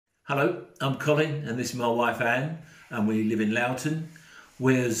Hello, I'm Colin and this is my wife Anne and we live in Loughton.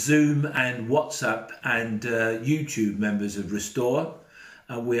 We're Zoom and WhatsApp and YouTube members of Restore,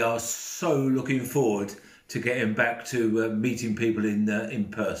 and we are so looking forward to getting back to meeting people in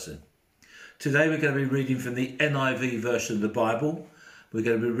person. Today we're going to be reading from the NIV version of the Bible. We're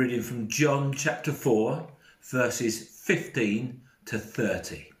going to be reading from John chapter 4 verses 15 to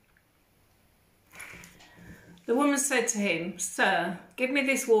 30. The woman said to him, "Sir, give me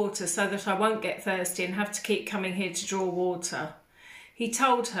this water so that I won't get thirsty and have to keep coming here to draw water." He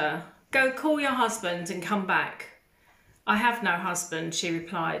told her, "Go call your husband and come back." "I have no husband," she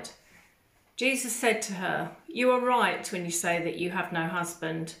replied. Jesus said to her, "You are right when you say that you have no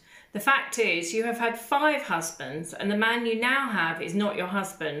husband. The fact is, you have had 5 husbands, and the man you now have is not your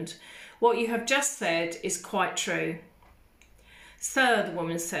husband. What you have just said is quite true." "Sir," the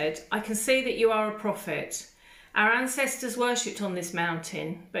woman said, "I can see that you are a prophet. Our ancestors worshipped on this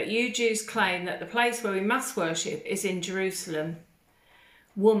mountain, but you Jews claim that the place where we must worship is in Jerusalem."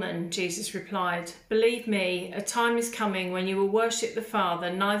 "Woman," Jesus replied, "believe me, a time is coming when you will worship the Father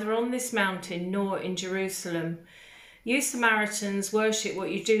neither on this mountain nor in Jerusalem. You Samaritans worship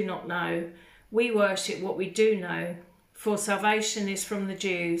what you do not know. We worship what we do know, for salvation is from the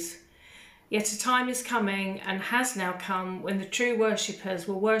Jews. Yet a time is coming, and has now come, when the true worshippers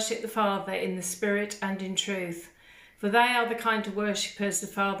will worship the Father in the Spirit and in truth, for they are the kind of worshippers the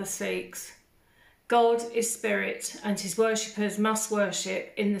Father seeks. God is Spirit, and his worshippers must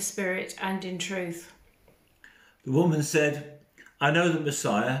worship in the Spirit and in truth." The woman said, "I know the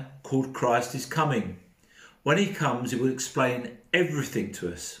Messiah, called Christ, is coming. When he comes, he will explain everything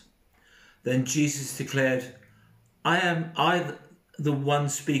to us." Then Jesus declared, I the one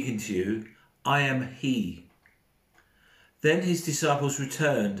speaking to you, I am he." Then his disciples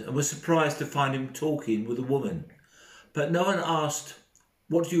returned and were surprised to find him talking with a woman. But no one asked,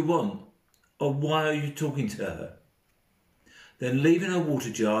 "What do you want?" or "Why are you talking to her?" Then leaving her water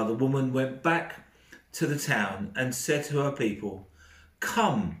jar, the woman went back to the town and said to her people,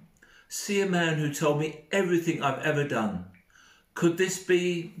 "Come, see a man who told me everything I've ever done. Could this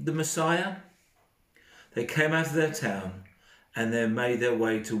be the Messiah?" They came out of their town and then made their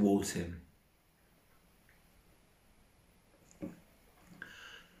way towards him.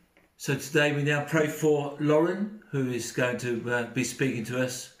 So today we now pray for Lauren, who is going to be speaking to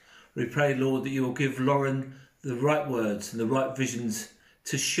us. We pray, Lord, that you will give Lauren the right words and the right visions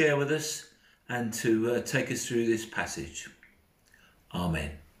to share with us and to take us through this passage.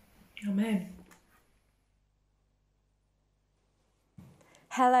 Amen. Amen.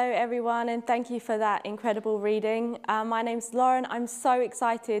 Hello everyone, and thank you for that incredible reading. My name's Lauren. I'm so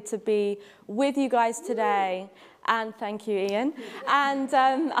excited to be with you guys today, and thank you, Ian. And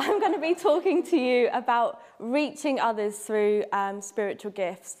I'm going to be talking to you about reaching others through spiritual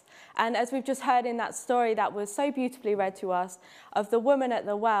gifts. And as we've just heard in that story that was so beautifully read to us of the woman at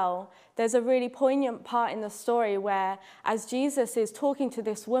the well, there's a really poignant part in the story where, as Jesus is talking to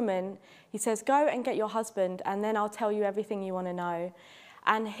this woman, he says, "Go and get your husband, and then I'll tell you everything you want to know."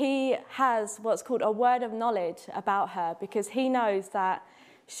 And he has what's called a word of knowledge about her, because he knows that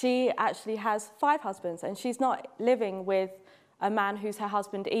she actually has 5 husbands and she's not living with a man who's her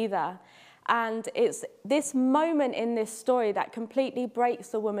husband either. And it's this moment in this story that completely breaks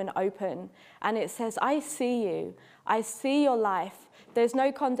the woman open. And it says, "I see you. I see your life. There's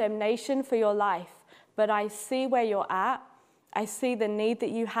no condemnation for your life, but I see where you're at. I see the need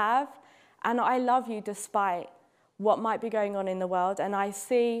that you have. And I love you despite what might be going on in the world, and I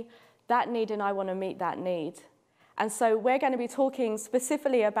see that need and I want to meet that need." And so we're going to be talking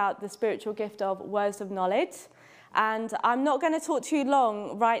specifically about the spiritual gift of words of knowledge. And I'm not going to talk too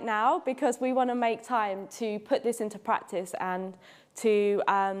long right now because we want to make time to put this into practice and to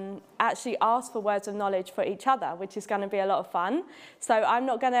actually ask for words of knowledge for each other, which is going to be a lot of fun. So I'm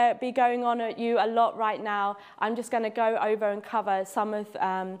not going to be going on at you a lot right now. I'm just going to go over and cover some of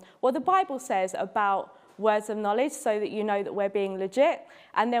what the Bible says about words of knowledge so that you know that we're being legit,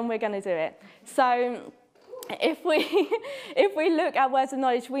 and then we're going to do it. So if we look at words of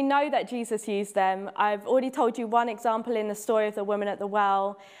knowledge, we know that Jesus used them. I've already told you one example in the story of the woman at the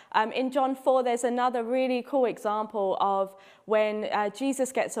well. In John 4, there's another really cool example of when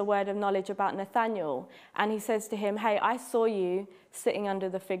Jesus gets a word of knowledge about Nathanael, and he says to him, "Hey, I saw you sitting under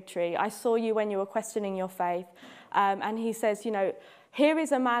the fig tree. I saw you when you were questioning your faith." And he says, "Here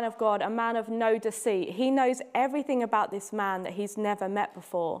is a man of God, a man of no deceit. He knows everything about this man that he's never met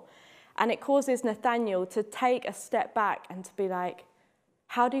before." And it causes Nathanael to take a step back and to be like,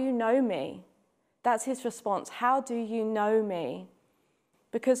 "How do you know me?" That's his response. "How do you know me?"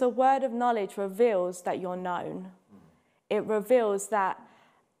 Because a word of knowledge reveals that you're known. It reveals that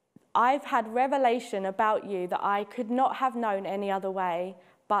I've had revelation about you that I could not have known any other way,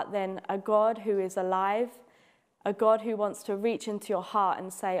 but then a God who is alive, a God who wants to reach into your heart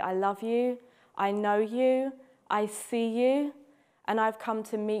and say, I love you, I know you, I see you, and I've come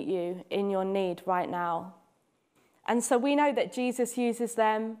to meet you in your need right now. And so we know that Jesus uses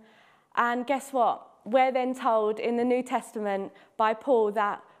them. And guess what? We're then told in the New Testament by Paul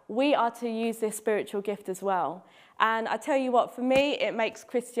that we are to use this spiritual gift as well. And I tell you what, for me, it makes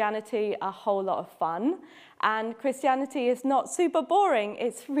Christianity a whole lot of fun. And Christianity is not super boring,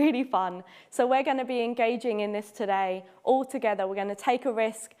 it's really fun. So we're going to be engaging in this today all together. We're going to take a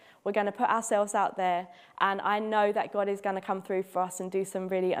risk, we're going to put ourselves out there, and I know that God is going to come through for us and do some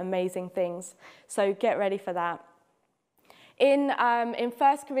really amazing things. So get ready for that. In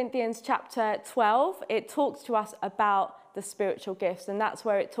 1 Corinthians chapter 12, it talks to us about the spiritual gifts, and that's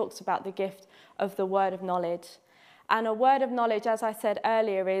where it talks about the gift of the word of knowledge. And a word of knowledge, as I said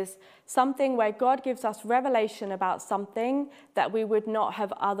earlier, is something where God gives us revelation about something that we would not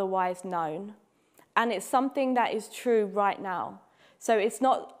have otherwise known. And it's something that is true right now. So it's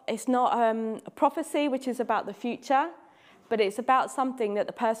not a prophecy which is about the future, but it's about something that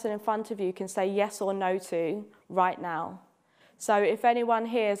the person in front of you can say yes or no to right now. So if anyone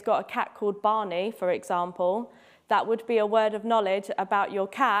here has got a cat called Barney, for example, that would be a word of knowledge about your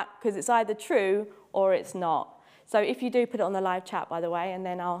cat, because it's either true or it's not. So if you do, put it on the live chat, by the way, and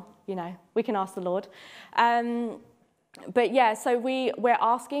then we can ask the Lord. But yeah, so we're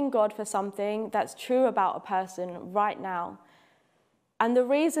asking God for something that's true about a person right now. And the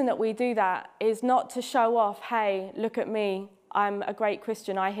reason that we do that is not to show off, hey, look at me, I'm a great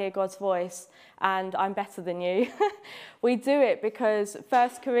Christian, I hear God's voice, and I'm better than you. We do it because 1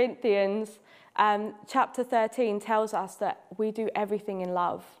 Corinthians chapter 13 tells us that we do everything in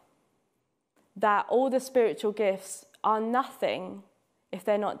love. That all the spiritual gifts are nothing if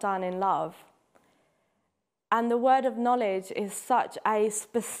they're not done in love. And the word of knowledge is such a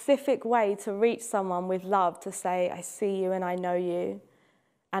specific way to reach someone with love, to say, I see you and I know you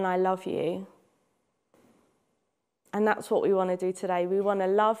and I love you. And that's what we want to do today. We want to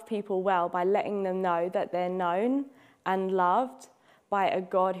love people well by letting them know that they're known and loved by a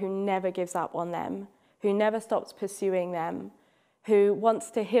God who never gives up on them, who never stops pursuing them, who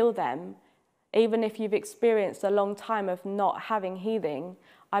wants to heal them. Even if you've experienced a long time of not having healing,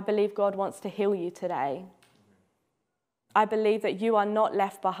 I believe God wants to heal you today. I believe that you are not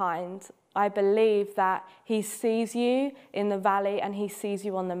left behind. I believe that he sees you in the valley and he sees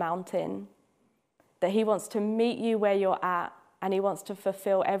you on the mountain. That he wants to meet you where you're at, and he wants to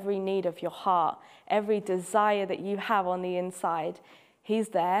fulfill every need of your heart, every desire that you have on the inside. He's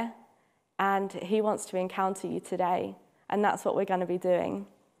there, and he wants to encounter you today. And that's what we're going to be doing.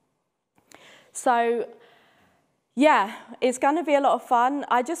 So, yeah, it's going to be a lot of fun.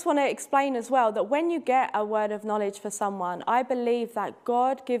 I just want to explain as well that when you get a word of knowledge for someone, I believe that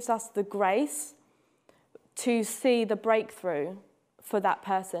God gives us the grace to see the breakthrough for that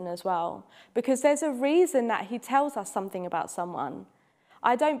person as well. Because there's a reason that he tells us something about someone.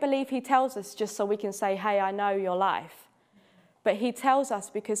 I don't believe he tells us just so we can say, hey, I know your life. But he tells us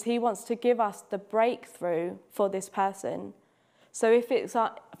because he wants to give us the breakthrough for this person. So if it's,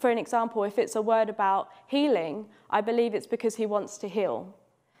 for an example, if it's a word about healing, I believe it's because he wants to heal,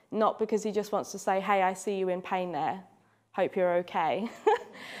 not because he just wants to say, hey, I see you in pain there. Hope you're okay.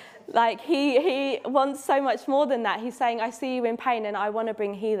 Like he wants so much more than that. He's saying, I see you in pain and I want to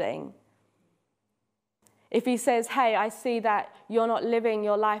bring healing. If he says, hey, I see that you're not living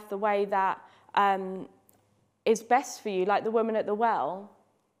your life the way that is best for you, like the woman at the well,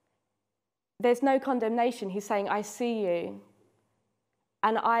 there's no condemnation. He's saying, I see you.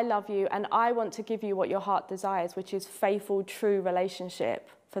 And I love you, and I want to give you what your heart desires, which is faithful, true relationship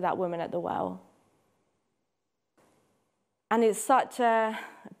for that woman at the well. And it's such a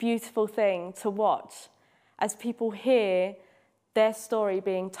beautiful thing to watch as people hear their story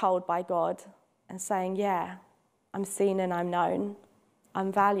being told by God and saying, yeah, I'm seen and I'm known,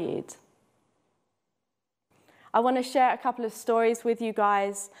 I'm valued. I want to share a couple of stories with you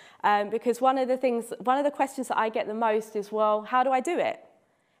guys because one of the questions that I get the most is, well, how do I do it?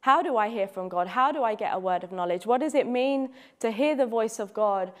 How do I hear from God? How do I get a word of knowledge? What does it mean to hear the voice of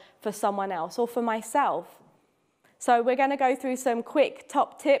God for someone else or for myself? So we're going to go through some quick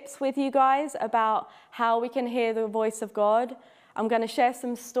top tips with you guys about how we can hear the voice of God. I'm going to share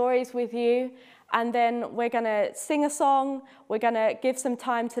some stories with you, and then we're going to sing a song. We're going to give some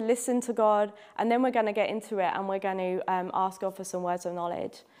time to listen to God, and then we're going to get into it, and we're going to ask God for some words of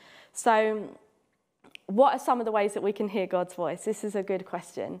knowledge. So what are some of the ways that we can hear God's voice? This is a good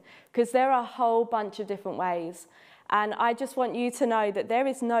question, because there are a whole bunch of different ways. And I just want you to know that there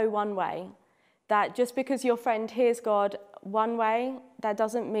is no one way. That just because your friend hears God one way, that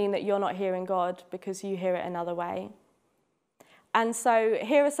doesn't mean that you're not hearing God because you hear it another way. And so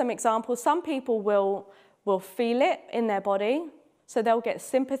here are some examples. Some people will feel it in their body. So they'll get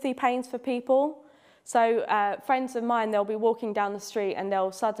sympathy pains for people. So friends of mine, they'll be walking down the street and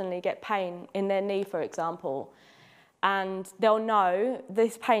they'll suddenly get pain in their knee, for example. And they'll know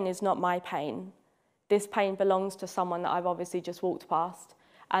this pain is not my pain. This pain belongs to someone that I've obviously just walked past.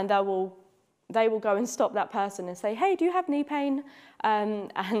 And they will go and stop that person and say, hey, do you have knee pain?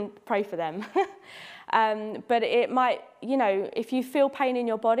 And pray for them. But it might, if you feel pain in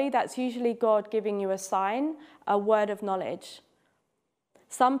your body, that's usually God giving you a sign, a word of knowledge.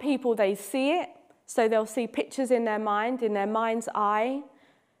 Some people, they see it, so they'll see pictures in their mind's eye.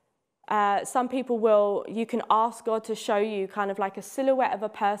 Some people you can ask God to show you kind of like a silhouette of a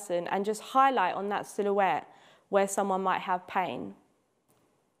person and just highlight on that silhouette where someone might have pain.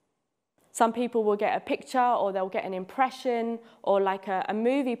 Some people will get a picture or they'll get an impression or like a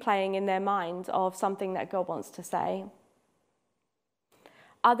movie playing in their mind of something that God wants to say.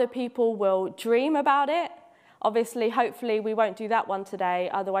 Other people will dream about it. Obviously, hopefully we won't do that one today,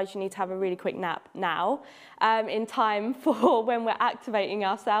 otherwise you need to have a really quick nap now in time for when we're activating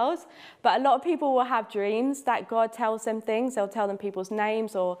ourselves. But a lot of people will have dreams that God tells them things. They'll tell them people's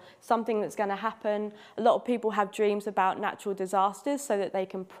names or something that's going to happen. A lot of people have dreams about natural disasters so that they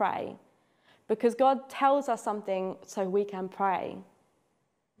can pray. Because God tells us something so we can pray.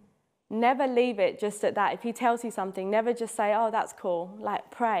 Never leave it just at that. If he tells you something, never just say, oh, that's cool. Like,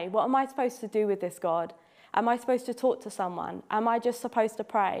 pray. What am I supposed to do with this, God? Am I supposed to talk to someone? Am I just supposed to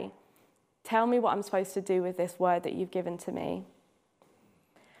pray? Tell me what I'm supposed to do with this word that you've given to me.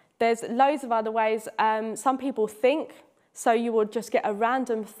 There's loads of other ways. Some people think, so you will just get a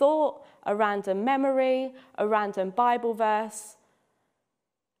random thought, a random memory, a random Bible verse.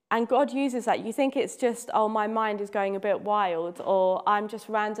 And God uses that. You think it's just, oh, my mind is going a bit wild, or I'm just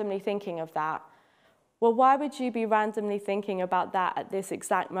randomly thinking of that. Well, why would you be randomly thinking about that at this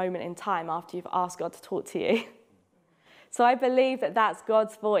exact moment in time after you've asked God to talk to you? So I believe that that's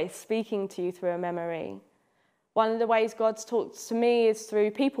God's voice speaking to you through a memory. One of the ways God talks to me is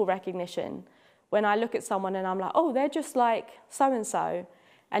through people recognition. When I look at someone and I'm like, oh, they're just like so-and-so.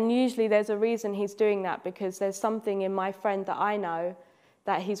 And usually there's a reason he's doing that, because there's something in my friend that I know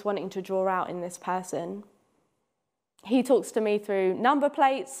that he's wanting to draw out in this person. He talks to me through number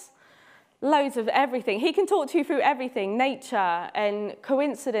plates, loads of everything. He can talk to you through everything, nature and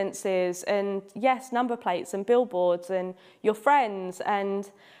coincidences and, yes, number plates and billboards and your friends and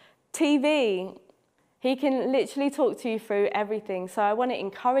TV. He can literally talk to you through everything. So I want to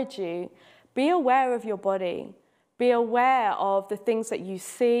encourage you, be aware of your body. Be aware of the things that you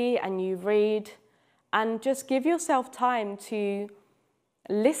see and you read, and just give yourself time to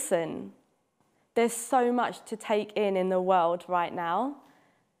listen. There's so much to take in the world right now.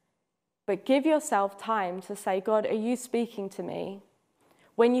 But give yourself time to say, God, are you speaking to me?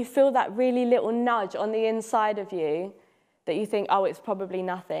 When you feel that really little nudge on the inside of you that you think, oh, it's probably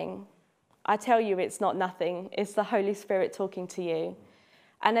nothing. I tell you, it's not nothing. It's the Holy Spirit talking to you.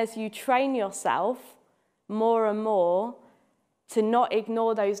 And as you train yourself more and more to not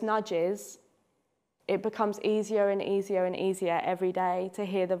ignore those nudges, it becomes easier and easier and easier every day to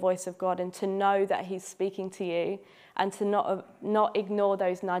hear the voice of God and to know that he's speaking to you, and to not ignore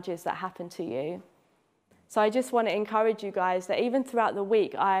those nudges that happen to you. So I just want to encourage you guys that even throughout the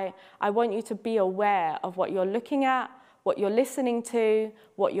week, I want you to be aware of what you're looking at, what you're listening to,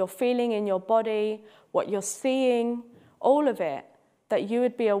 what you're feeling in your body, what you're seeing, all of it, that you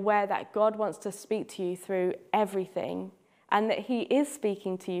would be aware that God wants to speak to you through everything, and that he is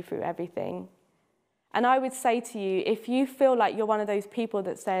speaking to you through everything. And I would say to you, if you feel like you're one of those people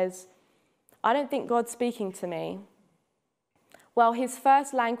that says, I don't think God's speaking to me, well, his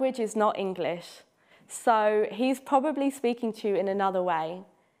first language is not English, so he's probably speaking to you in another way.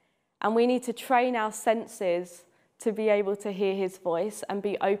 And we need to train our senses to be able to hear his voice and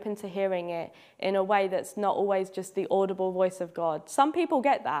be open to hearing it in a way that's not always just the audible voice of God. Some people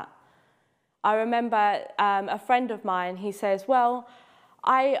get that. I remember a friend of mine, he says, well,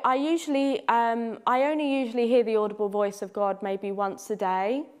 I only usually hear the audible voice of God maybe once a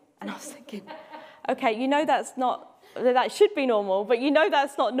day. And I was thinking, okay, that should be normal, but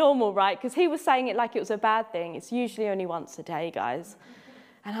that's not normal, right? Because he was saying it like it was a bad thing. It's usually only once a day, guys.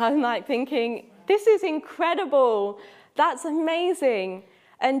 And I'm like thinking, this is incredible. That's amazing.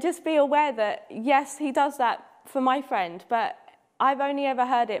 And just be aware that, yes, he does that for my friend, but I've only ever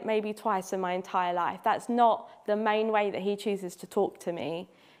heard it maybe twice in my entire life. That's not the main way that he chooses to talk to me.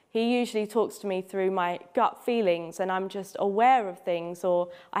 He usually talks to me through my gut feelings, and I'm just aware of things, or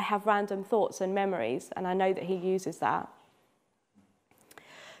I have random thoughts and memories, and I know that he uses that.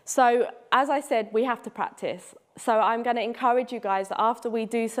 So, as I said, we have to practice. So I'm going to encourage you guys that after we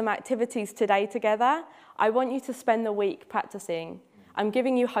do some activities today together, I want you to spend the week practicing. I'm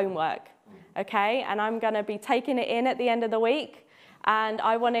giving you homework, okay? And I'm going to be taking it in at the end of the week. And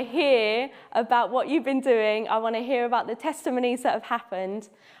I want to hear about what you've been doing. I want to hear about the testimonies that have happened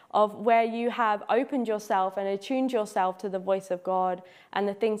of where you have opened yourself and attuned yourself to the voice of God and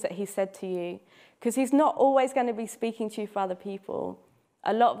the things that he said to you. Because he's not always going to be speaking to you for other people.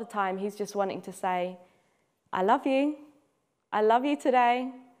 A lot of the time, he's just wanting to say, I love you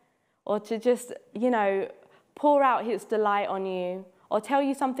today. Or to just, pour out his delight on you. Or tell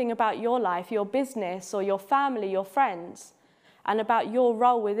you something about your life, your business, or your family, your friends. And about your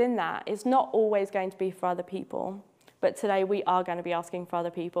role within that. It's not always going to be for other people. But today we are going to be asking for other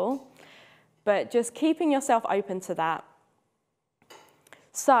people. But just keeping yourself open to that.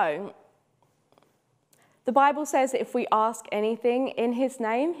 So, the Bible says that if we ask anything in his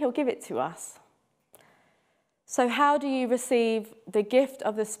name, he'll give it to us. So how do you receive the gift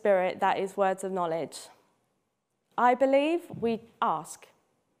of the Spirit that is words of knowledge? I believe we ask.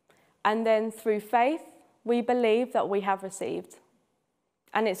 And then through faith, we believe that we have received.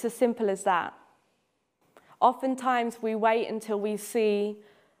 And it's as simple as that. Oftentimes we wait until we see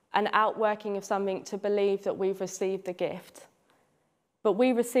an outworking of something to believe that we've received the gift. But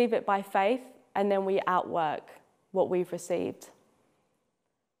we receive it by faith, and then we outwork what we've received.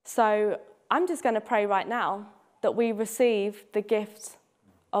 So I'm just going to pray right now that we receive the gift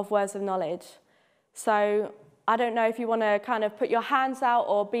of words of knowledge. So I don't know if you want to kind of put your hands out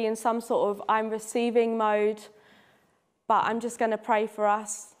or be in some sort of I'm receiving mode, but I'm just going to pray for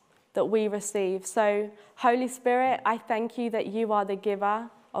us that we receive. So Holy Spirit, I thank you that you are the giver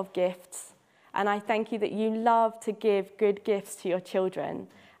of gifts. And I thank you that you love to give good gifts to your children.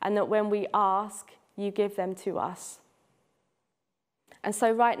 And that when we ask, you give them to us. And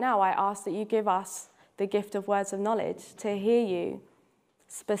so right now, I ask that you give us the gift of words of knowledge to hear you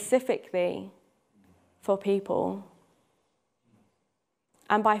specifically for people.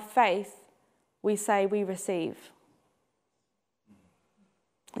 And by faith, we say we receive.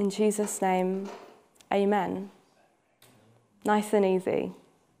 In Jesus' name, amen. Nice and easy.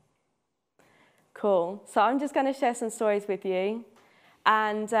 Cool. So I'm just going to share some stories with you.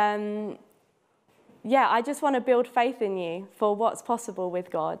 And I just want to build faith in you for what's possible with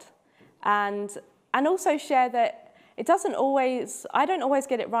God. And also share that I don't always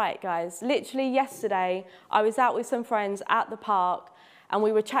get it right, guys. Literally yesterday, I was out with some friends at the park, and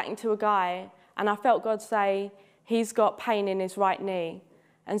we were chatting to a guy, and I felt God say, he's got pain in his right knee.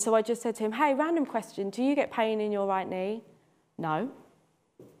 And so I just said to him, hey, random question, do you get pain in your right knee? No.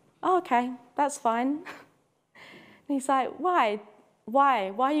 Oh, okay, that's fine. And he's like, why?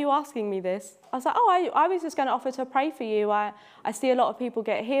 Why are you asking me this? I was like, I was just going to offer to pray for you. I see a lot of people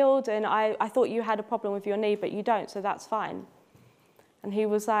get healed, and I thought you had a problem with your knee, but you don't, so that's fine. And he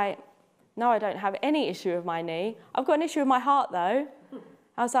was like, no, I don't have any issue with my knee. I've got an issue with my heart, though.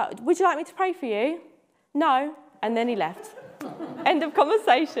 I was like, would you like me to pray for you? No. And then he left. End of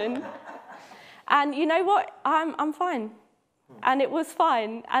conversation. And you know what? I'm fine. And it was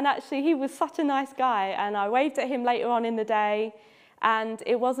fine. And actually, he was such a nice guy. And I waved at him later on in the day. And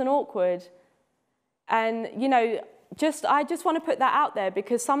it wasn't awkward. And, I just want to put that out there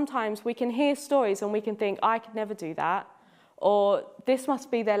because sometimes we can hear stories and we can think, I could never do that. Or this must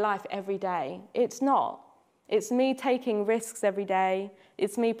be their life every day. It's not. It's me taking risks every day.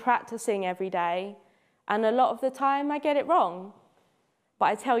 It's me practicing every day. And a lot of the time I get it wrong. But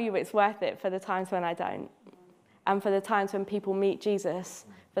I tell you it's worth it for the times when I don't. And for the times when people meet Jesus.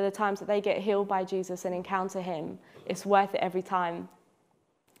 For the times that they get healed by Jesus and encounter him. It's worth it every time.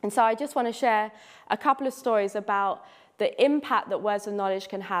 And so I just want to share a couple of stories about the impact that words of knowledge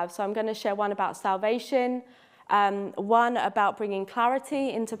can have. So I'm going to share one about salvation, one about bringing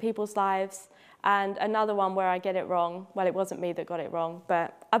clarity into people's lives, and another one where I get it wrong. Well, it wasn't me that got it wrong,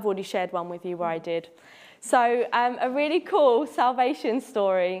 but I've already shared one with you where I did. So a really cool salvation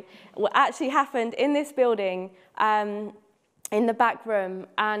story actually happened in this building, in the back room.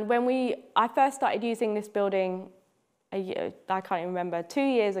 And when I first started using this building, I can't even remember, 2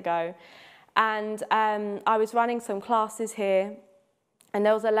 years ago. And I was running some classes here. And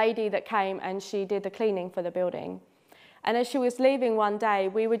there was a lady that came and she did the cleaning for the building. And as she was leaving one day,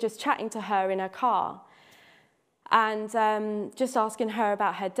 we were just chatting to her in her car. And just asking her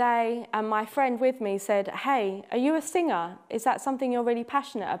about her day. And my friend with me said, hey, are you a singer? Is that something you're really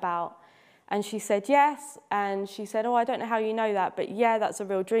passionate about? And she said, yes. And she said, oh, I don't know how you know that, but yeah, that's a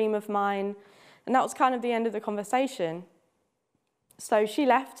real dream of mine. And that was kind of the end of the conversation. So she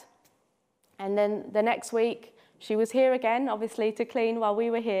left. And then the next week, she was here again, obviously, to clean while we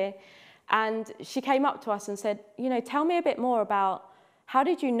were here. And she came up to us and said, you know, tell me a bit more about how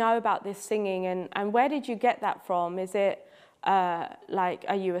did you know about this singing and where did you get that from? Is it like,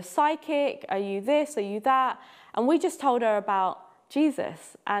 are you a psychic? Are you this? Are you that? And we just told her about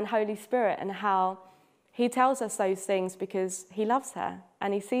Jesus and Holy Spirit and how he tells us those things because he loves her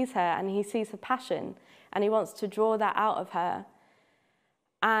and he sees her passion and he wants to draw that out of her.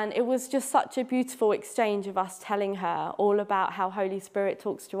 And it was just such a beautiful exchange of us telling her all about how Holy Spirit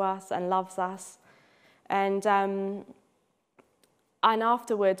talks to us and loves us. And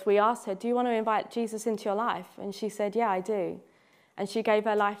afterwards we asked her, do you want to invite Jesus into your life? And she said, yeah, I do. And she gave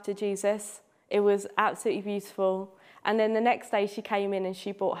her life to Jesus. It was absolutely beautiful. And then the next day she came in and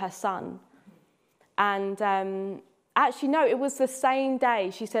she brought her son. And actually, no, it was the same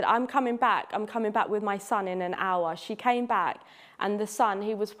day. She said, I'm coming back with my son in an hour. She came back and the son,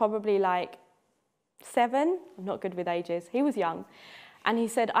 he was probably like 7. I'm not good with ages. He was young. And he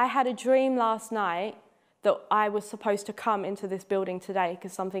said, I had a dream last night that I was supposed to come into this building today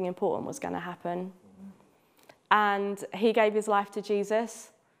because something important was going to happen. And he gave his life to Jesus.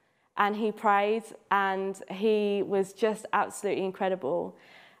 And he prayed, and he was just absolutely incredible.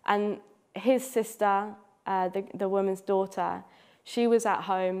 And his sister, the woman's daughter, she was at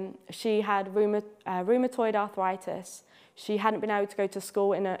home. She had rheumatoid arthritis. She hadn't been able to go to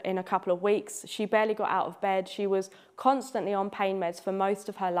school in a couple of weeks. She barely got out of bed. She was constantly on pain meds for most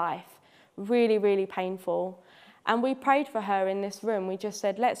of her life. Really, really painful. And we prayed for her in this room. We just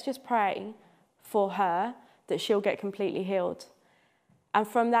said, let's just pray for her that she'll get completely healed. And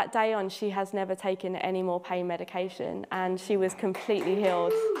from that day on, she has never taken any more pain medication, and she was completely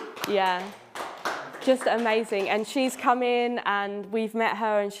healed. Yeah, just amazing. And she's come in, and we've met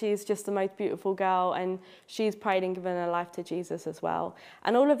her, and she's just the most beautiful girl, and she's prayed and given her life to Jesus as well.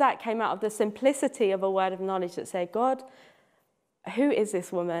 And all of that came out of the simplicity of a word of knowledge that said, God, who is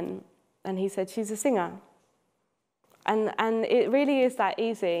this woman? And he said, she's a singer. And it really is that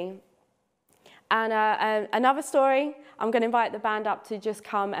easy. And another story, I'm going to invite the band up to just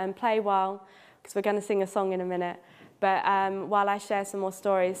come and play because we're going to sing a song in a minute, but while I share some more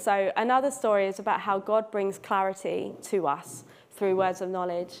stories. So another story is about how God brings clarity to us through words of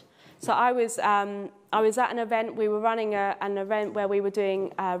knowledge. So I was at an event. We were running an event where we were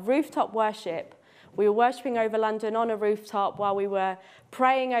doing rooftop worship. We were worshipping over London on a rooftop while we were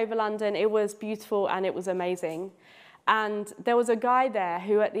praying over London. It was beautiful and it was amazing. And there was a guy there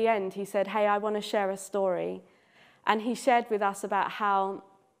who at the end, he said, hey, I want to share a story. And he shared with us about how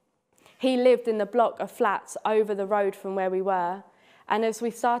he lived in the block of flats over the road from where we were. And as we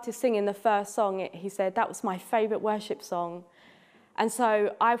started singing the first song, he said, that was my favourite worship song. And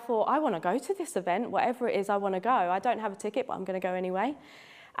so I thought, I want to go to this event, whatever it is, I want to go. I don't have a ticket, but I'm going to go anyway.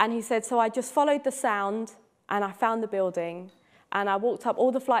 And he said, so I just followed the sound and I found the building. And I walked up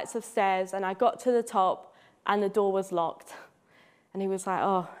all the flights of stairs and I got to the top and the door was locked. And he was like,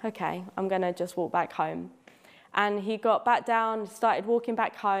 oh, okay, I'm going to just walk back home. And he got back down, started walking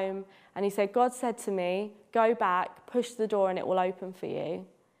back home. And he said, God said to me, go back, push the door and it will open for you.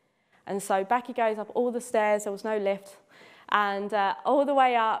 And so back he goes up all the stairs. There was no lift. And all the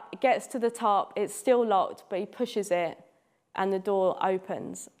way up, gets to the top. It's still locked, but he pushes it and the door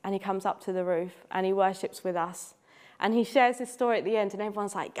opens. And he comes up to the roof and he worships with us. And he shares this story at the end, and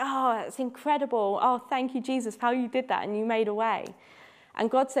everyone's like, oh, that's incredible. Oh, thank you, Jesus, for how you did that, and you made a way.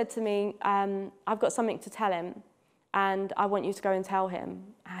 And God said to me, I've got something to tell him, and I want you to go and tell him.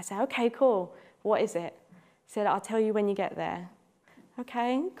 And I said, okay, cool. What is it? He said, I'll tell you when you get there.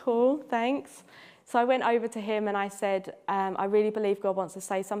 Okay, cool, thanks. So I went over to him, and I said, I really believe God wants to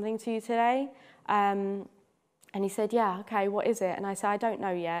say something to you today. And he said, yeah, okay, what is it? And I said, I don't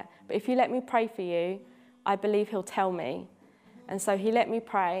know yet, but if you let me pray for you, I believe he'll tell me. And so he let me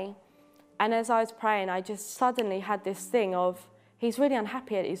pray. And as I was praying, I just suddenly had this thing of, he's really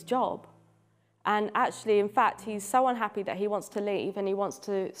unhappy at his job. And actually, in fact, he's so unhappy that he wants to leave and he wants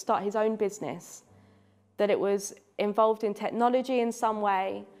to start his own business, that it was involved in technology in some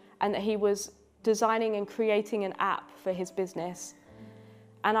way, and that he was designing and creating an app for his business.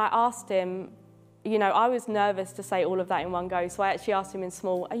 And I asked him, you know, I was nervous to say all of that in one go, so I actually asked him in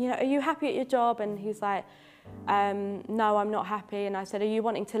small, you know, are you happy at your job? And he's like, no, I'm not happy. And I said, are you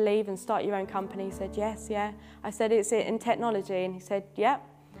wanting to leave and start your own company? He said, yes, yeah. I said, is it in technology? And he said, yep.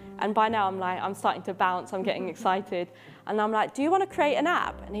 And by now I'm starting to bounce, I'm getting excited. And I'm like, do you want to create an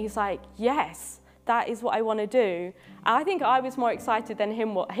app? And he's like, yes. that is what I want to do. And I think I was more excited than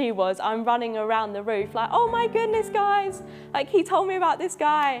him, what he was. I'm running around the roof like, oh my goodness, guys. Like, he told me about this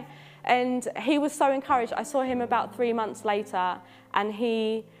guy. And he was so encouraged. I saw him about 3 months later, and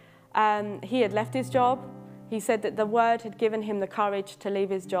he had left his job. He said that the word had given him the courage to leave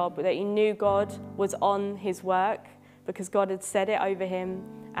his job, that he knew God was on his work because God had said it over him,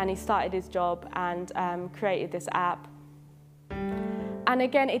 and he started his job and created this app. And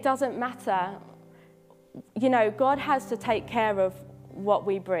again, it doesn't matter. You know, God has to take care of what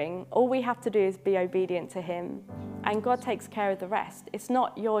we bring. All we have to do is be obedient to him, and God takes care of the rest. It's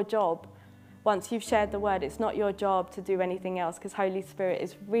not your job. Once you've shared the word, it's not your job to do anything else, because Holy Spirit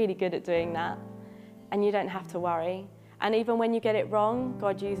is really good at doing that, and you don't have to worry. And even when you get it wrong,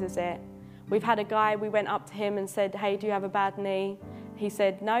 God uses it. We've had a guy, we went up to him and said, hey, do you have a bad knee? He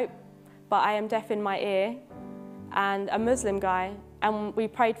said, nope, but I am deaf in my ear, and a Muslim guy. And we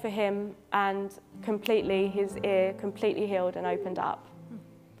prayed for him, and completely, his ear completely healed and opened up.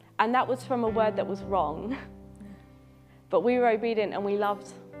 And that was from a word that was wrong. But we were obedient, and we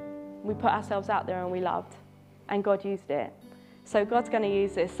loved. We put ourselves out there and we loved, and God used it. So God's going to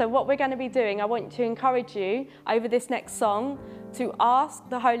use this. So what we're going to be doing, I want to encourage you over this next song to ask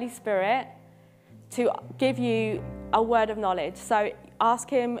the Holy Spirit to give you a word of knowledge. So ask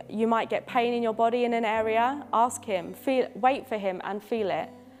him. You might get pain in your body in an area. Ask him. Wait for him and feel it.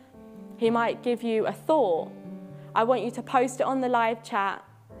 He might give you a thought. I want you to post it on the live chat.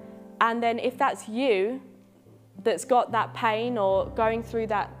 And then if that's you that's got that pain or going through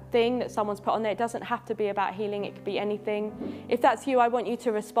that thing that someone's put on there, it doesn't have to be about healing. It could be anything. If that's you, I want you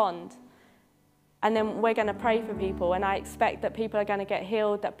to respond. And then we're going to pray for people. And I expect that people are going to get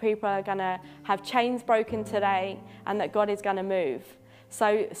healed, that people are going to have chains broken today, and that God is going to move.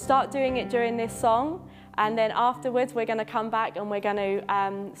 So start doing it during this song, and then afterwards we're going to come back and we're going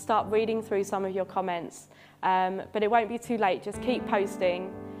to start reading through some of your comments. But it won't be too late. Just keep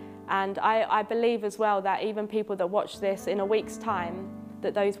posting. And I believe as well that even people that watch this in a week's time,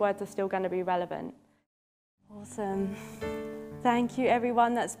 that those words are still going to be relevant. Awesome. Thank you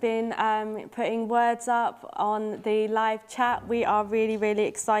everyone that's been putting words up on the live chat. We are really, really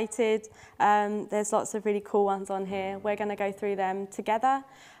excited. There's lots of really cool ones on here. We're going to go through them together.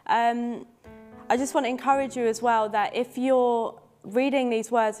 I just want to encourage you as well that if you're reading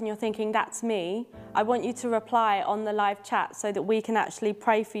these words and you're thinking, that's me, I want you to reply on the live chat so that we can actually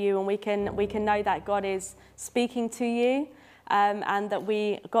pray for you, and we can know that God is speaking to you, and that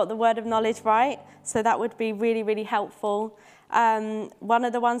we got the word of knowledge right. So that would be really, really helpful. One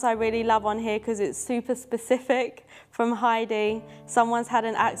of the ones I really love on here, because it's super specific, from Heidi, someone's had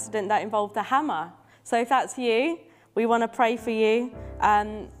an accident that involved a hammer. So if that's you, we want to pray for you,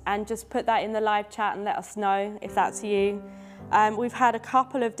 and just put that in the live chat and let us know if that's you. We've had a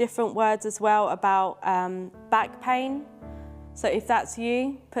couple of different words as well about back pain. So if that's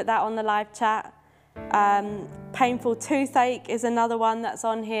you, put that on the live chat. Painful toothache is another one that's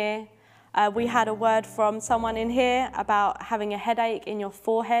on here. We had a word from someone in here about having a headache in your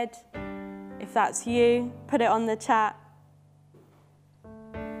forehead. If that's you, put it on the chat.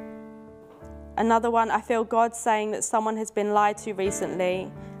 Another one, I feel God saying that someone has been lied to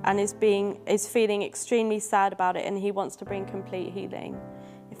recently and is feeling extremely sad about it, and he wants to bring complete healing.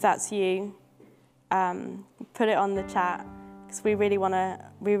 If that's you, put it on the chat, because we really want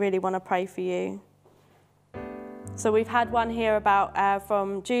to pray for you. So we've had one here about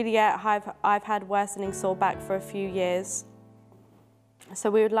from Juliet. I've had worsening sore back for a few years. So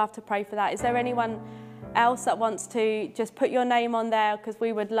we would love to pray for that. Is there anyone else that wants to just put your name on there, because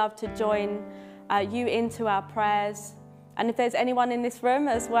we would love to join you into our prayers. And if there's anyone in this room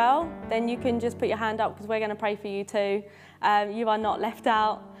as well, then you can just put your hand up, because we're going to pray for you too. You are not left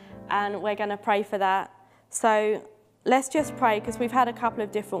out, and we're going to pray for that. So let's just pray, because we've had a couple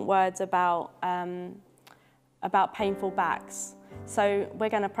of different words about painful backs. So we're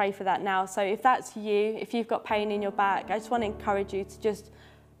going to pray for that now. So if that's you, if you've got pain in your back, I just want to encourage you to just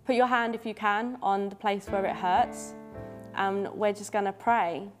put your hand, if you can, on the place where it hurts. And we're just going to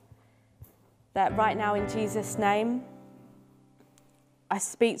pray that right now, in Jesus' name, I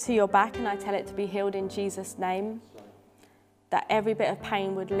speak to your back and I tell it to be healed in Jesus' name. That every bit of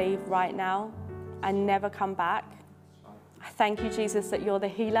pain would leave right now and never come back. I thank you, Jesus, that you're the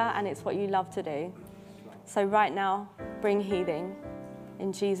healer and it's what you love to do. So right now, bring healing.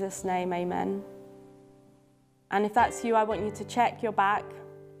 In Jesus' name, amen. And if that's you, I want you to check your back.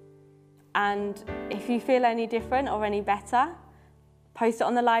 And if you feel any different or any better, post it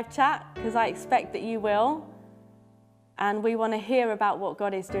on the live chat, because I expect that you will. And we want to hear about what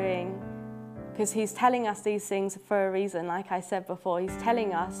God is doing, because he's telling us these things for a reason. Like I said before, he's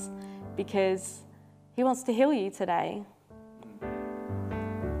telling us because He wants to heal you today.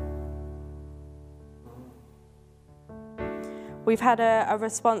 We've had a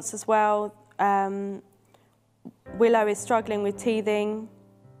response as well. Willow is struggling with teething,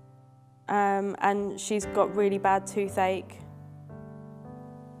 and she's got really bad toothache.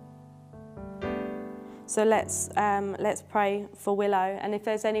 So let's pray for Willow. And if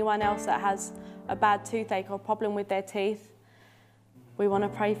there's anyone else that has a bad toothache or problem with their teeth, we want to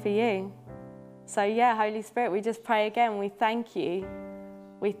pray for you. So yeah, Holy Spirit, we just pray again. We thank you.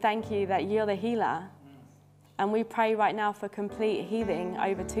 We thank you that you're the healer. And we pray right now for complete healing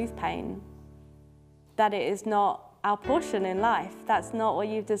over tooth pain. That it is not our portion in life. That's not what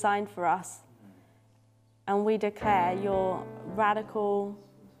you've designed for us. And we declare your radical,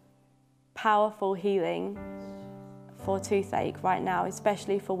 powerful healing for toothache right now,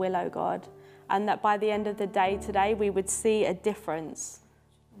 especially for Willow, God. And that by the end of the day today, we would see a difference,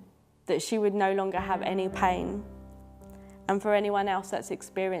 that she would no longer have any pain. And for anyone else that's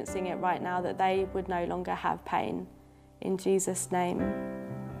experiencing it right now, that they would no longer have pain. In Jesus' name,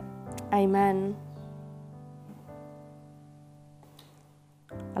 amen.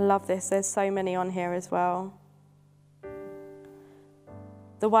 I love this. There's so many on here as well.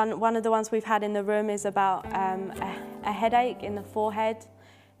 One of the ones we've had in the room is about a headache in the forehead.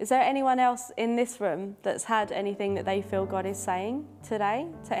 Is there anyone else in this room that's had anything that they feel God is saying today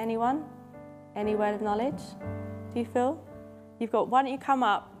to anyone? Any word of knowledge? Do you feel? Why don't you come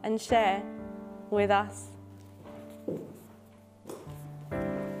up and share with us?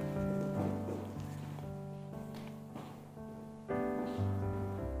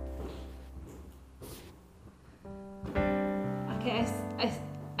 Okay,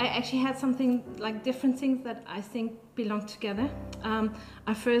 I actually had something like different things that I think belong together.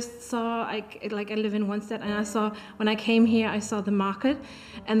 I first saw, I live in Wanstead, and I saw, when I came here, I saw the market,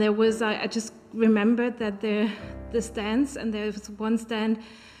 and there was, I just remembered that the stands, and there was one stand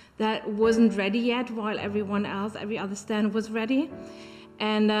that wasn't ready yet, while every other stand was ready.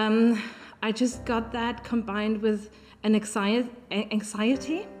 And I just got that combined with an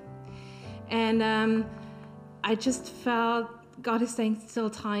anxiety. And I just felt God is saying still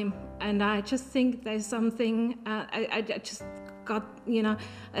time. And I just think there's something, I just got,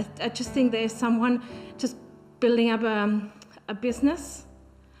 I just think there's someone just building up a business.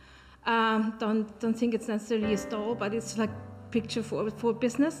 Don't think it's necessarily a store, but it's like picture for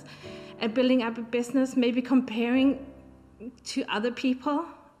business, and building up a business, maybe comparing to other people.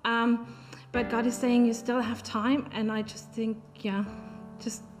 But God is saying you still have time, and I just think,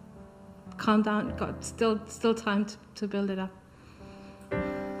 just calm down. God, still time to build it up.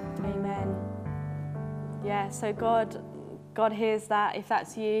 Amen. Yeah. So God hears that. If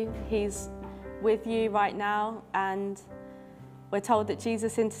that's you, He's with you right now, and we're told that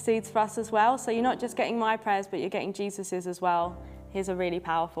Jesus intercedes for us as well. So you're not just getting my prayers, but you're getting Jesus's as well. His are really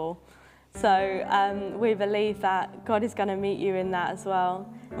powerful. So we believe that God is going to meet you in that as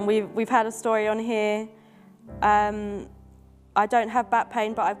well. And we've had a story on here. I don't have back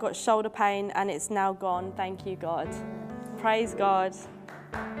pain, but I've got shoulder pain, and it's now gone. Thank you, God. Praise God.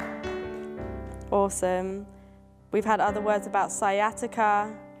 Awesome. We've had other words about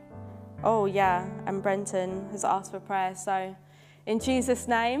sciatica. Oh, yeah. And Brenton has asked for prayer. So in Jesus'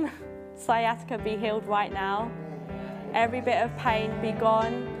 name, sciatica be healed right now. Every bit of pain be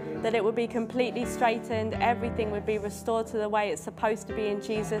gone, that it would be completely straightened. Everything would be restored to the way it's supposed to be in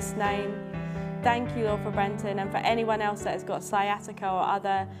Jesus' name. Thank you, Lord, for Brenton, and for anyone else that has got sciatica or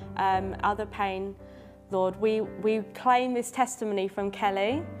other pain, Lord. We claim this testimony from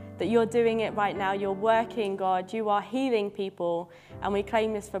Kelly, that you're doing it right now. You're working, God. You are healing people. And we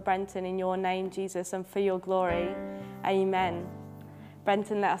claim this for Brenton in your name, Jesus, and for your glory. Amen.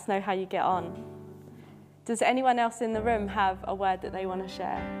 Brenton, let us know how you get on. Does anyone else in the room have a word that they want to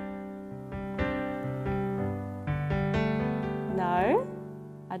share? No?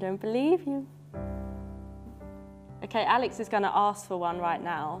 I don't believe you. Okay, Alex is going to ask for one right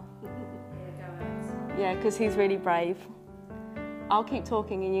now. Yeah, because he's really brave. I'll keep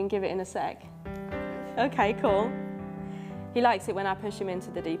talking and you can give it in a sec. Okay, cool. He likes it when I push him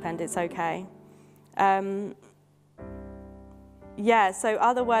into the deep end. It's okay. Yeah, so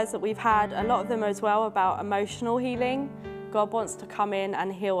other words that we've had, a lot of them as well about emotional healing. God wants to come in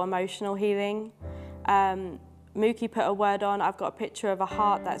and heal emotional healing. Mookie put a word on. I've got a picture of a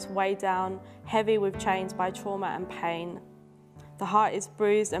heart that's weighed down, heavy with chains by trauma and pain. The heart is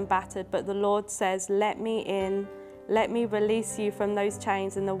bruised and battered, but the Lord says, let me in. Let me release you from those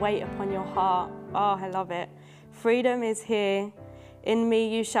chains and the weight upon your heart. Oh, I love it. Freedom is here. In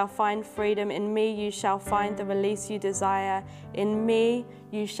me you shall find freedom. In me you shall find the release you desire. In me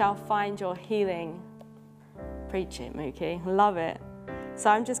you shall find your healing. Preach it, Mookie. Love it. So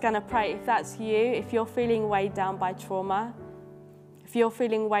I'm just going to pray. If that's you, if you're feeling weighed down by trauma, if you're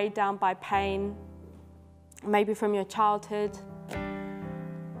feeling weighed down by pain, maybe from your childhood,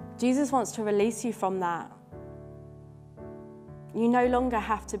 Jesus wants to release you from that. You no longer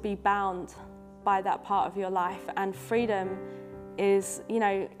have to be bound by that part of your life, and freedom is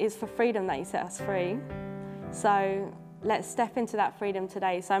for freedom that He set us free. So let's step into that freedom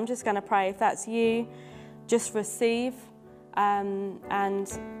today. So I'm just going to pray. If that's you, just receive,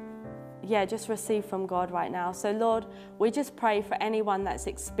 just receive from God right now. So Lord, we just pray for anyone that's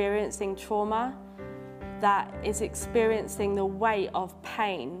experiencing trauma, that is experiencing the weight of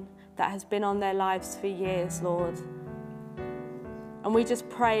pain that has been on their lives for years, Lord. And we just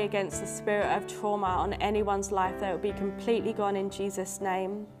pray against the spirit of trauma on anyone's life, that it will be completely gone in Jesus'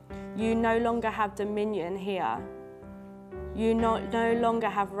 name. You no longer have dominion here. You no longer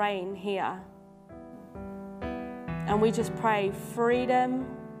have reign here. And we just pray freedom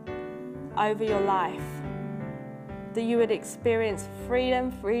over your life, that you would experience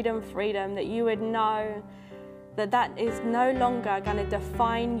freedom, freedom, freedom, that you would know that that is no longer going to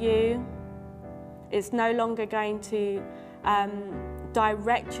define you. It's no longer going to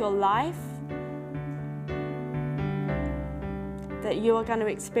direct your life, that you are going to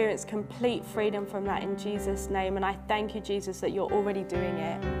experience complete freedom from that in Jesus' name. And I thank you, Jesus, that you're already doing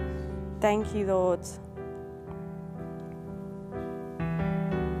it. Thank you, Lord.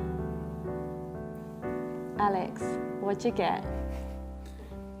 Alex, what'd you get?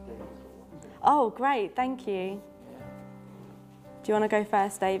 Oh, great, thank you. Do you want to go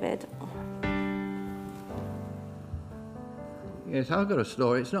first, David? Yes, I've got a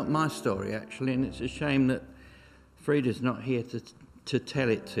story. It's not my story, actually, and it's a shame that Frida's not here to tell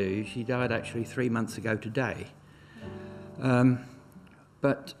it to you. She died actually 3 months ago today.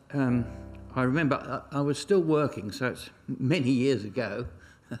 But I remember I was still working, so it's many years ago.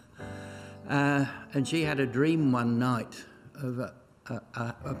 And she had a dream one night of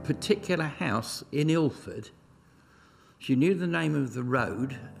a particular house in Ilford. She knew the name of the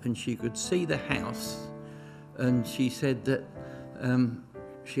road and she could see the house, and she said that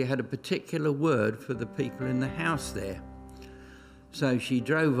she had a particular word for the people in the house there. So she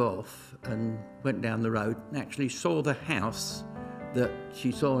drove off and went down the road and actually saw the house that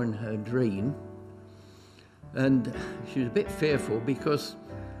she saw in her dream. And she was a bit fearful because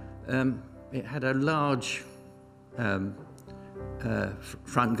it had a large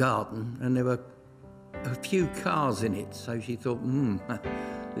front garden and there were a few cars in it. So she thought,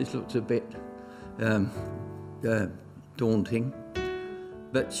 this looks a bit daunting.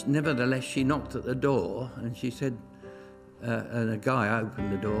 But nevertheless, she knocked at the door and she said, and a guy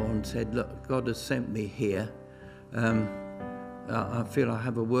opened the door and said, look, God has sent me here. I feel I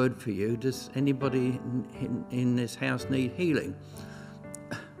have a word for you. Does anybody in this house need healing?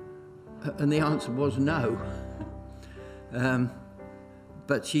 And the answer was no.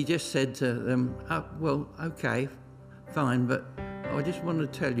 But she just said to them, oh, well, okay, fine, but I just want to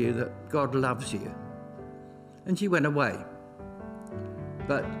tell you that God loves you. And she went away.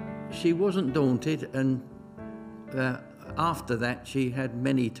 But she wasn't daunted, and after that she had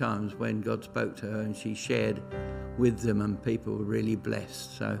many times when God spoke to her and she shared with them and people were really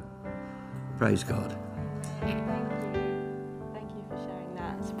blessed. So praise God. Thank you for sharing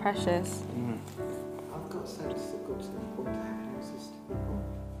that. It's precious. I've got a sense that God's going to point out houses to people.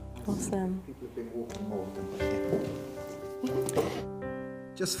 Awesome. People have been walking more than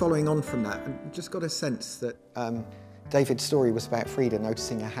Just following on from that, I've just got a sense that David's story was about Frida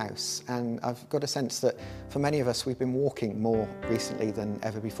noticing a house, and I've got a sense that for many of us we've been walking more recently than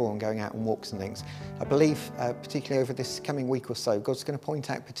ever before and going out on walks and things. I believe particularly over this coming week or so, God's going to point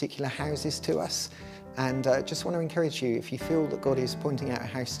out particular houses to us, and just want to encourage you, if you feel that God is pointing out a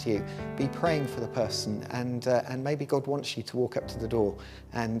house to you, be praying for the person, and maybe God wants you to walk up to the door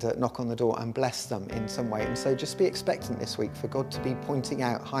and knock on the door and bless them in some way. And so just be expectant this week for God to be pointing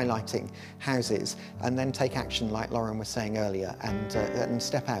out, highlighting houses, and then take action like Lauren was saying earlier, and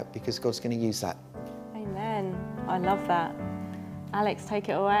step out, because God's going to use that. Amen. I love that. Alex, take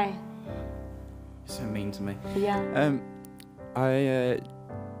it away. So mean to me. Yeah.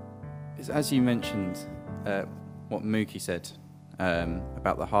 As you mentioned, what Mookie said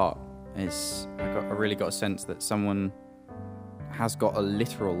about the heart is, I really got a sense that someone has got a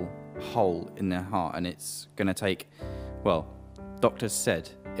literal hole in their heart, and it's going to take, well, doctors said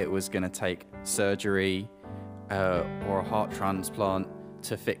it was going to take surgery or a heart transplant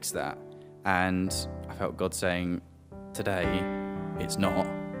to fix that. And I felt God saying, today, it's not,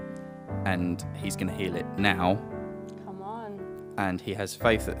 and He's going to heal it now. Come on. And He has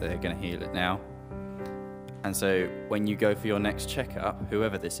faith that they're going to heal it now. And so when you go for your next checkup,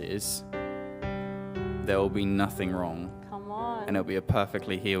 whoever this is, there will be nothing wrong. Come on. And it'll be a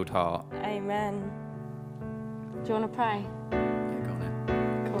perfectly healed heart. Amen. Do you want to pray? Yeah, go on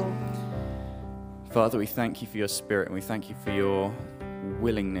then. Cool. Father, we thank you for your spirit, and we thank you for your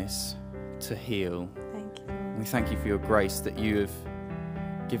willingness to heal. Thank you. We thank you for your grace that you have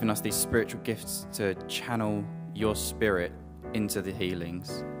given us these spiritual gifts to channel your spirit into the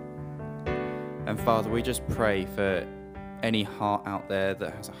healings. And Father, we just pray for any heart out there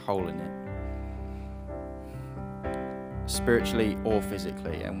that has a hole in it, spiritually or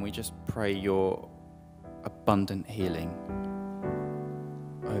physically, and we just pray your abundant healing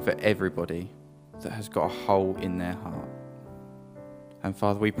over everybody that has got a hole in their heart. And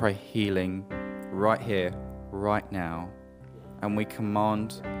Father, we pray healing right here, right now, and we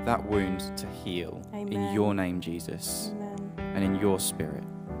command that wound to heal. Amen. In your name, Jesus. Amen. And in your spirit.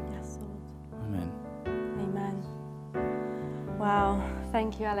 Yes, Lord. Amen. Amen. Wow.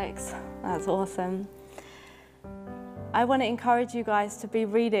 Thank you, Alex. That's awesome. I want to encourage you guys to be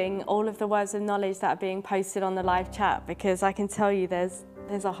reading all of the words of knowledge that are being posted on the live chat, because I can tell you there's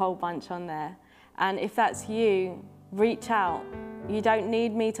a whole bunch on there. And if that's you, reach out. You don't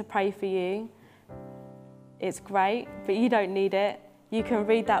need me to pray for you. It's great, but you don't need it. You can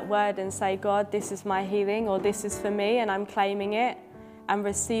read that word and say, God, this is my healing, or this is for me, and I'm claiming it, and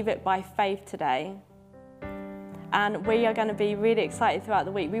receive it by faith today. And we are going to be really excited throughout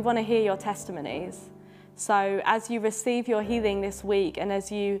the week. We want to hear your testimonies. So as you receive your healing this week, and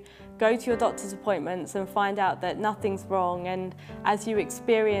as you go to your doctor's appointments and find out that nothing's wrong, and as you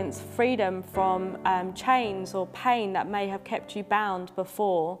experience freedom from chains or pain that may have kept you bound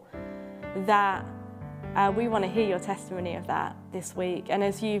before, that we want to hear your testimony of that this week. And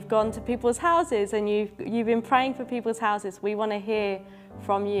as you've gone to people's houses and you've been praying for people's houses, we want to hear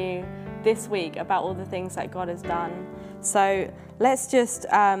from you this week about all the things that God has done. So let's just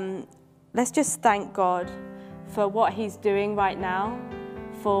thank God for what he's doing right now,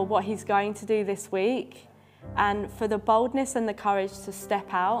 for what he's going to do this week, and for the boldness and the courage to step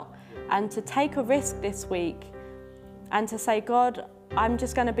out and to take a risk this week and to say, God, I'm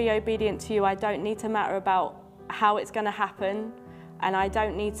just going to be obedient to you. I don't need to matter about how it's going to happen, and I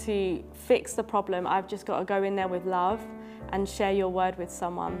don't need to fix the problem. I've just got to go in there with love and share your word with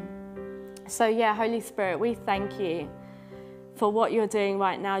someone. So yeah, Holy Spirit, we thank you for what you're doing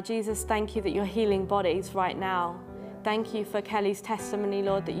right now. Jesus, thank you that you're healing bodies right now. Thank you for Kelly's testimony,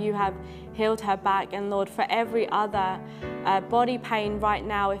 Lord, that you have healed her back. And Lord, for every other body pain right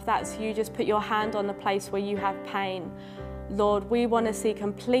now, if that's you, just put your hand on the place where you have pain. Lord, we want to see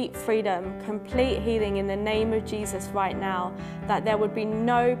complete freedom, complete healing in the name of Jesus right now, that there would be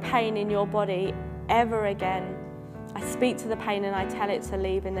no pain in your body ever again. I speak to the pain and I tell it to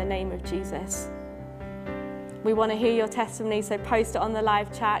leave in the name of Jesus. We want to hear your testimony, so post it on the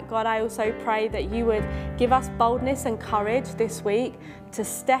live chat. God, I also pray that you would give us boldness and courage this week to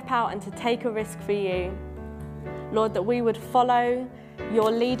step out and to take a risk for you. Lord, that we would follow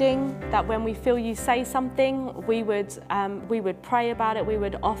your leading, that when we feel you say something, we would pray about it, we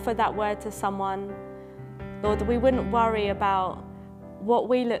would offer that word to someone. Lord, that we wouldn't worry about what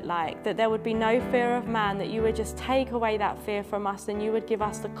we look like, that there would be no fear of man, that you would just take away that fear from us, and you would give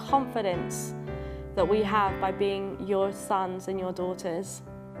us the confidence that we have by being your sons and your daughters,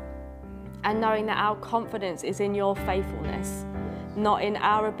 and knowing that our confidence is in your faithfulness, not in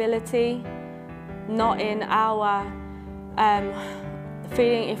our ability, not in our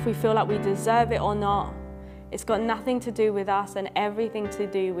feeling if we feel like we deserve it or not. It's got nothing to do with us and everything to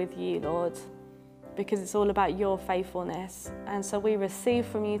do with you, Lord, because it's all about your faithfulness. And so we receive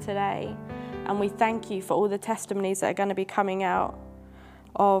from you today, and we thank you for all the testimonies that are going to be coming out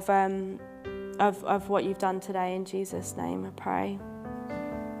of what you've done today. In Jesus' name I pray.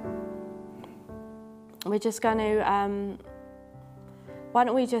 We're just going to, why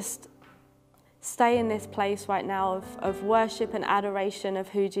don't we just stay in this place right now of worship and adoration of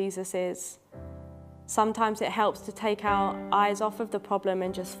who Jesus is. Sometimes it helps to take our eyes off of the problem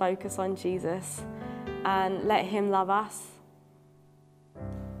and just focus on Jesus and let him love us.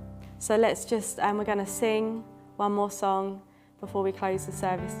 So let's just, we're going to sing one more song before we close the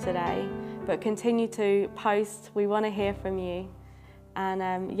service today. But continue to post. We want to hear from you.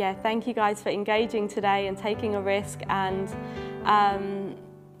 And yeah, thank you guys for engaging today and taking a risk, and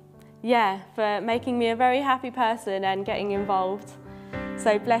yeah, for making me a very happy person and getting involved.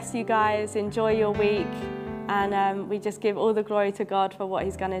 So bless you guys, enjoy your week, and we just give all the glory to God for what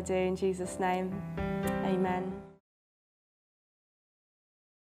he's going to do in Jesus' name. Amen.